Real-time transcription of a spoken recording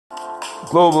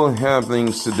Global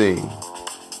happenings today.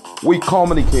 We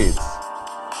communicate,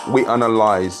 we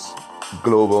analyze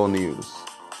global news.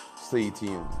 Stay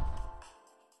tuned.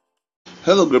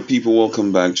 Hello, great people.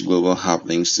 Welcome back to Global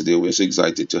Happenings. Today, we're so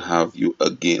excited to have you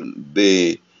again.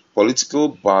 The political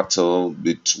battle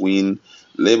between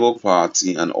Labour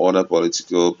Party and other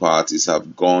political parties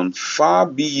have gone far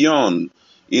beyond,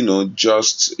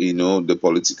 just the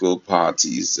political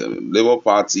parties. Labour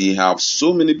Party have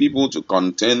so many people to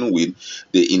contend with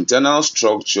the internal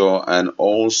structure and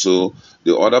also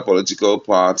the other political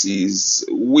parties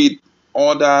with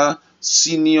other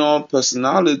senior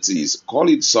personalities, call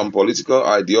it some political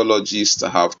ideologies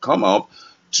that have come up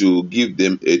to give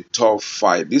them a tough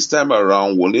fight. This time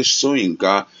around, Wole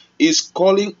Soyinka is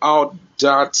calling out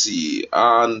Jati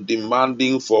and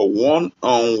demanding for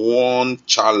one-on-one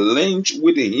challenge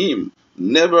with him.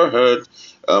 Never heard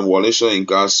Wole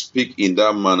Soyinka speak in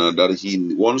that manner that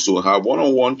he wants to have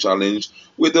one-on-one challenge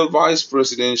with the vice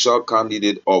presidential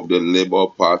candidate of the Labour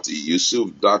Party, Yusuf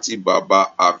Dati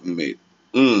Baba Ahmed.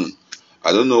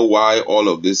 I don't know why all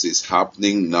of this is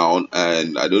happening now,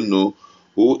 and I don't know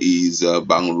who is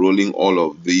bankrolling all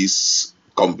of this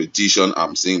competition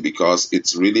I'm seeing because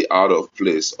it's really out of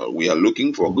place. We are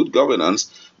looking for good governance,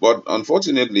 but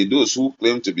unfortunately, those who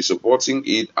claim to be supporting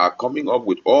it are coming up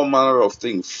with all manner of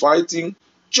things, fighting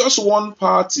just one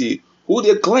party who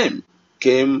they claim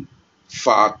came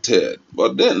far third.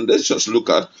 But then let's just look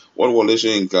at what Wole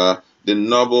Soyinka, the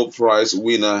Nobel Prize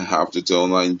winner, have to tell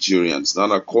Nigerians.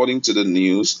 Now, according to the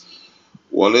news,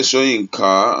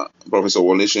 Professor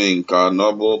Wole Soyinka,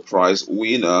 Nobel Prize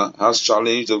winner, has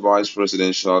challenged the vice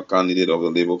presidential candidate of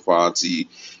the Labour Party,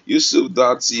 Yusuf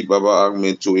Dati Baba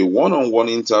Ahmed, to a one-on-one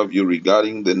interview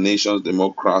regarding the nation's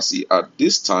democracy at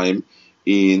this time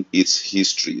in its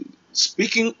history.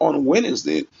 Speaking on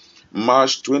Wednesday,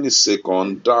 March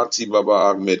 22nd, Dati Baba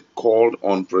Ahmed called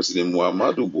on President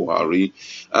Muhammadu Buhari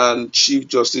and Chief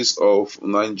Justice of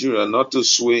Nigeria not to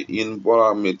sway in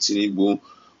Bola Ahmed Tinubu,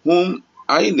 whom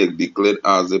INEC declared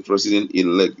as the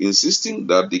president-elect, insisting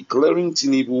that declaring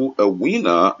Tinubu a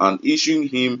winner and issuing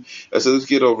him a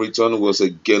certificate of return was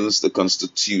against the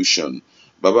constitution.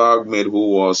 Baba Ahmed,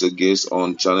 who was a guest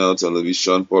on Channel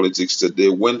Television Politics Today,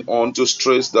 went on to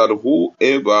stress that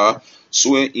whoever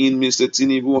swear in Mr.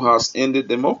 Tinubu has ended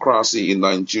democracy in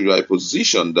Nigeria, a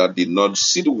position that did not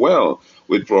sit well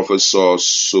with Professor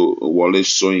Wole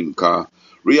Soyinka.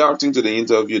 Reacting to the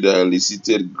interview that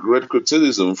elicited great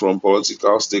criticism from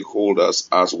political stakeholders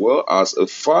as well as a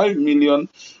 5 million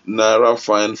naira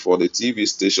fine for the TV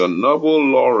station, Nobel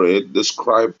laureate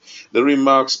described the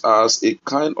remarks as a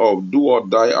kind of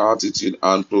do-or-die attitude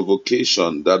and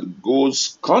provocation that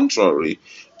goes contrary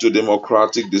to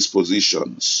democratic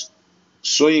dispositions.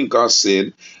 Soyinka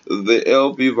said the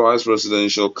LP vice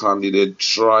presidential candidate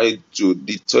tried to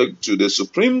dictate to the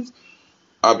Supreme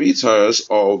arbiters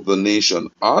of the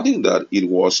nation, adding that it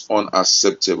was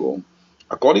unacceptable.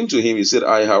 According to him, he said,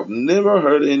 I have never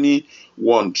heard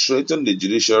anyone threaten the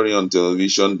judiciary on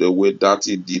television the way that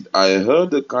he did. I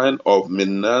heard the kind of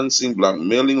menacing,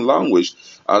 blackmailing language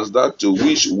as that to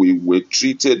which we were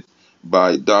treated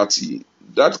by Dati.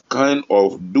 That kind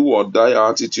of do or die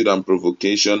attitude and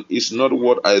provocation is not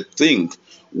what I think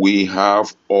we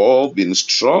have all been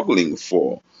struggling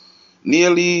for.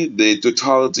 Nearly the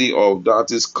totality of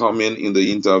Dati's comment in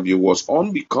the interview was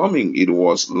unbecoming. It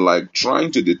was like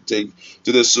trying to dictate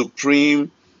to the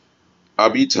supreme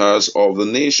arbiters of the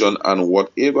nation, and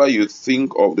whatever you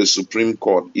think of the Supreme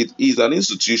Court, it is an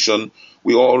institution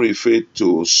we all refer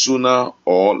to sooner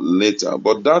or later.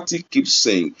 But Dati keeps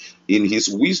saying in his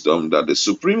wisdom that the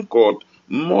Supreme Court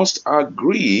must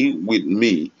agree with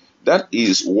me. That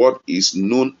is what is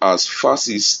known as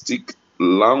fascistic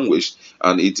language,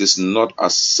 and it is not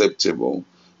acceptable.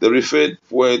 The referred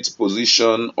poet's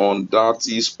position on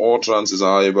Dati's utterances,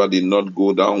 however, did not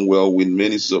go down well with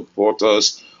many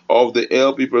supporters of the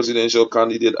LP presidential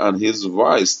candidate and his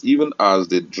vice, even as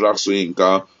they dragged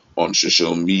Soyinka on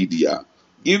social media.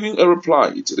 Giving a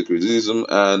reply to the criticism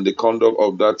and the conduct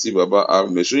of Dati Baba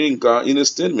Ahmed, Soyinka, in a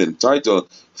statement titled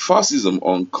Fascism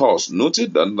on Course,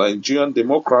 noted that Nigerian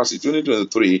democracy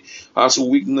 2023 has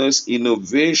witnessed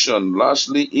innovation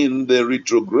largely in the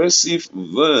retrogressive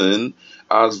vein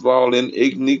as violent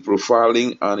ethnic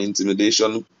profiling and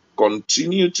intimidation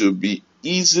continue to be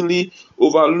easily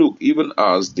overlooked even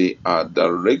as they are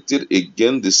directed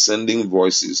against dissenting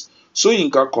voices.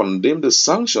 Soyinka condemned the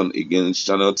sanction against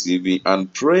Channel TV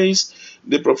and praised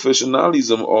the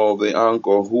professionalism of the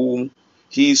anchor, whom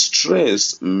he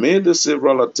stressed made the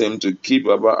several attempts to keep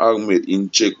Baba Ahmed in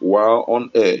check while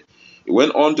on air. He He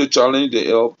went on to challenge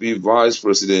the LP vice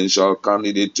presidential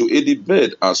candidate to a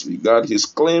debate as regards his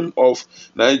claim of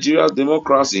Nigeria's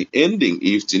democracy ending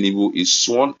if Tinubu is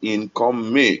sworn in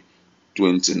come May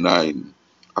 29.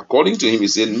 According to him, he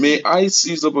said, "May I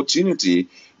seize the opportunity,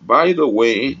 by the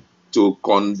way, to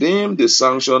condemn the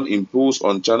sanction imposed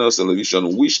on Channels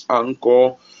Television, which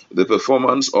anchor the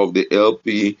performance of the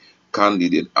LP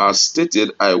candidate. As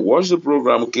stated, I watched the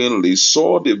program keenly,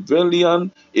 saw the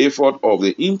valiant effort of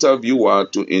the interviewer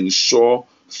to ensure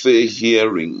fair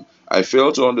hearing. I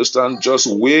failed to understand just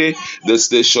where the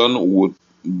station would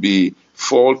be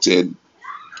faulted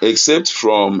except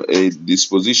from a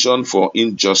disposition for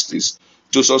injustice.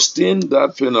 To sustain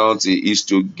that penalty is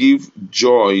to give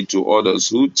joy to others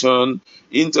who turn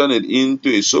internet into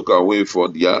a soakaway for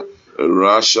their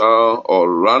racial or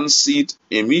rancid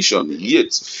emission,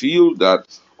 yet feel that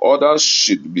others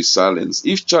should be silenced.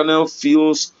 If channel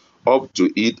feels up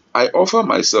to it, I offer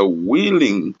myself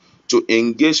willing to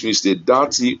engage Mr.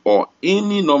 Dati or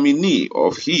any nominee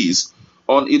of his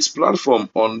on its platform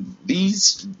on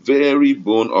this very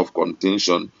bone of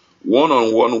contention, one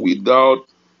on one without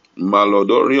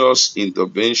malodorous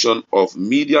intervention of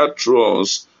media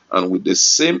trolls and with the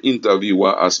same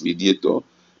interviewer as mediator.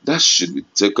 That should be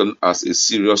taken as a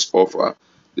serious offer."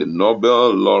 The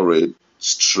Nobel laureate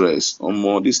stressed,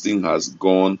 "Omo, this thing has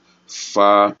gone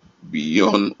far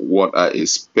beyond what I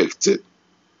expected."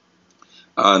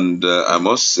 And I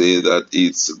must say that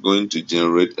it's going to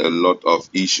generate a lot of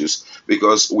issues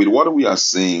because with what we are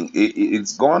seeing,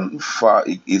 it's gone far,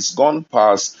 it's gone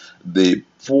past the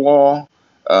poor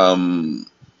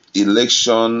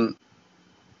election,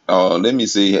 let me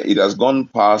say, it has gone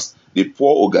past the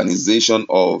poor organization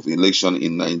of election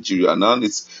in Nigeria. Now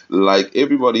it's like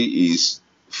everybody is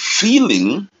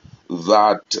feeling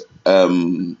that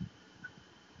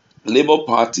Labour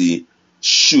Party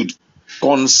should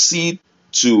concede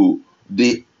to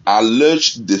the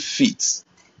alleged defeat,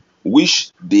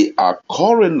 which they are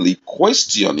currently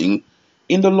questioning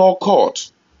in the law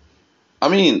court. I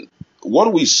mean,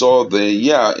 what we saw there,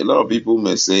 yeah, a lot of people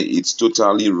may say it's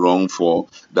totally wrong for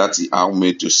Dati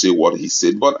Ahmed to say what he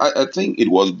said, but I think it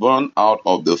was born out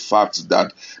of the fact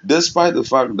that despite the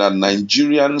fact that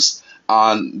Nigerians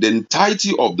and the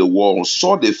entirety of the world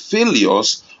saw the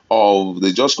failures of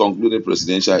the just concluded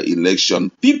presidential election,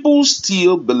 people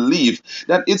still believe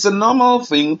that it's a normal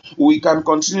thing. We can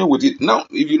continue with it. Now,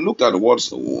 if you look at what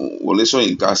Wole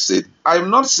Soyinka said, I'm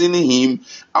not seeing him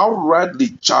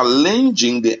outrightly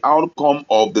challenging the outcome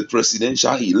of the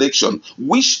presidential election,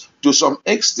 which to some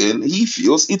extent he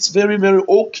feels it's very, very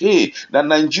okay that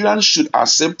Nigerians should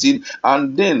accept it.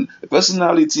 And then a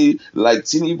personality like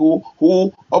Tinubu,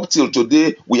 who up till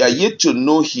today we are yet to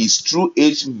know his true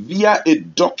age via a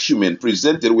document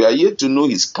presented, we are yet to know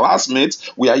his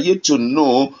classmates, we are yet to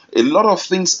know a lot of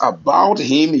things about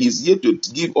him. He's yet to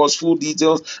give us full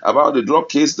details about the drug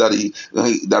case that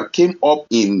that came up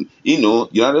in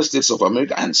United States of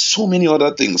America and so many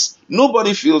other things.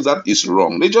 Nobody feels that is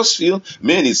wrong. They just feel,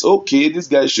 man, it's okay. This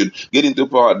guy should get into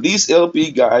power. These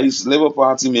LP guys, Labour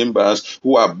Party members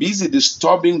who are busy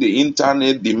disturbing the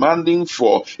internet, demanding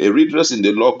for a redress in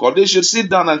the law court, they should sit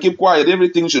down and keep quiet.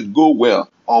 Everything should go well.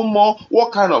 Or more,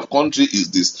 what kind of country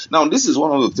is this? Now, this is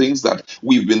one of the things that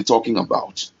we've been talking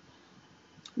about.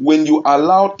 When you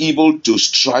allow evil to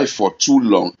strive for too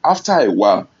long, after a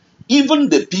while, even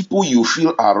the people you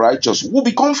feel are righteous will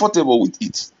be comfortable with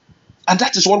it. And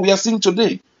that is what we are seeing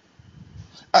today.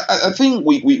 I think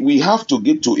we have to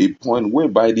get to a point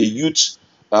whereby the youth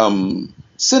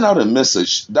send out a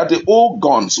message that the old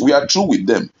guns, we are through with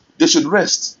them. They should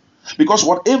rest. Because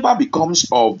whatever becomes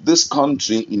of this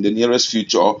country in the nearest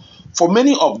future, for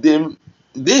many of them,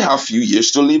 they have few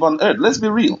years to live on earth. Let's be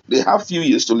real. They have few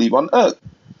years to live on earth.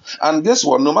 And guess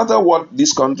what? No matter what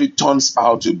this country turns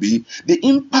out to be, the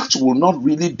impact will not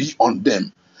really be on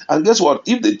them. And guess what?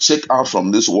 If they check out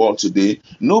from this world today,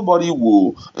 nobody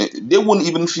will, they won't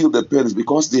even feel the pains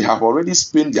because they have already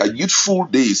spent their youthful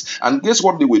days. And guess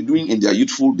what they were doing in their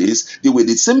youthful days? They were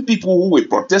the same people who were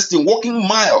protesting, walking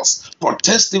miles,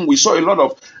 protesting. We saw a lot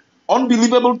of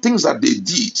unbelievable things that they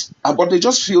did, but they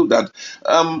just feel that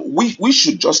we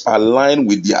should just align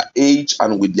with their age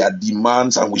and with their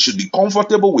demands, and we should be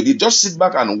comfortable with it. Just sit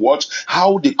back and watch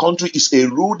how the country is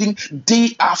eroding day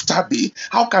after day.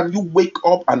 How can you wake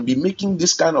up and be making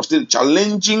this kind of thing,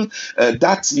 challenging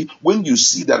Dati, when you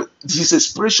see that his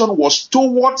expression was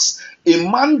towards a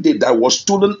mandate that was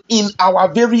stolen in our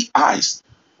very eyes?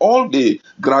 All the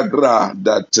gra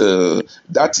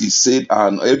that he said,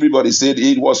 and everybody said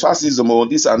it was fascism or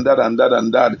this and that and that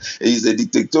and that is a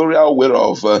dictatorial way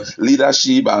of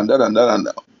leadership and that and that and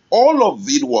that. All of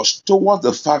it was towards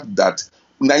the fact that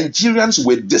Nigerians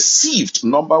were deceived,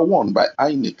 number one, by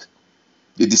INEC.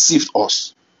 They deceived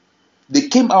us. They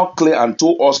came out clear and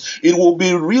told us it will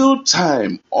be real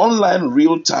time, online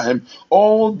real time.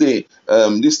 All the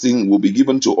this thing will be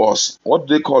given to us. What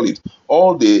do they call it?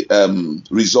 All the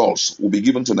results will be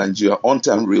given to Nigeria on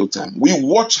time, real time. We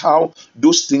watch how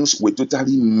those things were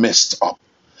totally messed up.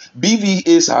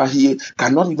 BVAs are here,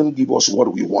 cannot even give us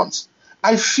what we want.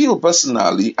 I feel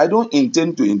personally, I don't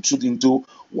intend to intrude into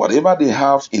whatever they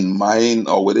have in mind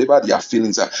or whatever their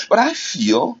feelings are. But I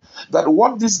feel that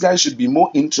what these guys should be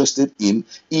more interested in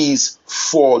is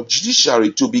for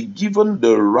judiciary to be given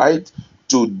the right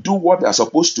to do what they're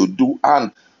supposed to do.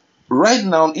 And right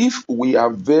now, if we are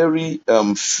very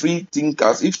free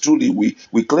thinkers, if truly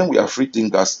we claim we are free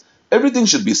thinkers, everything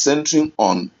should be centering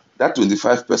on that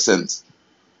 25%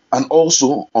 and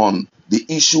also on the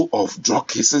issue of drug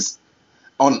cases,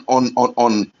 on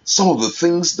some of the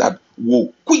things that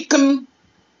will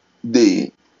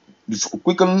the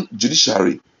quicken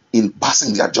judiciary in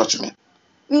passing their judgment.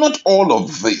 Not all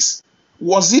of this.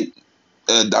 Was it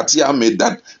that Ahmed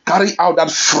that carried out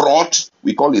that fraud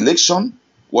we call election?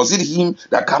 Was it him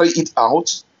that carried it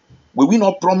out? Will we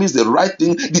not promise the right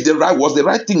thing? Was the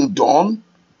right thing done?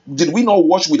 Did we not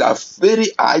watch with our very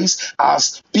eyes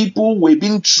as people were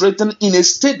being threatened in a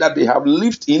state that they have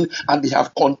lived in and they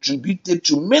have contributed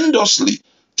tremendously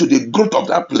to the growth of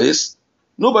that place?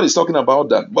 Nobody's talking about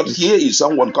that. But here is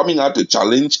someone coming out to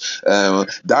challenge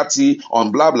Dati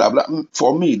on blah, blah, blah.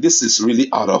 For me, this is really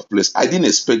out of place. I didn't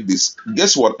expect this.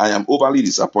 Guess what? I am overly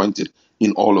disappointed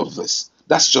in all of this.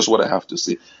 That's just what I have to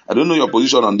say. I don't know your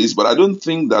position on this, but I don't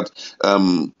think that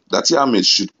Ahmed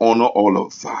should honor all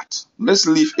of that. Let's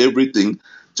leave everything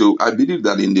to, I believe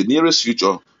that in the nearest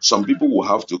future, some people will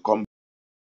have to come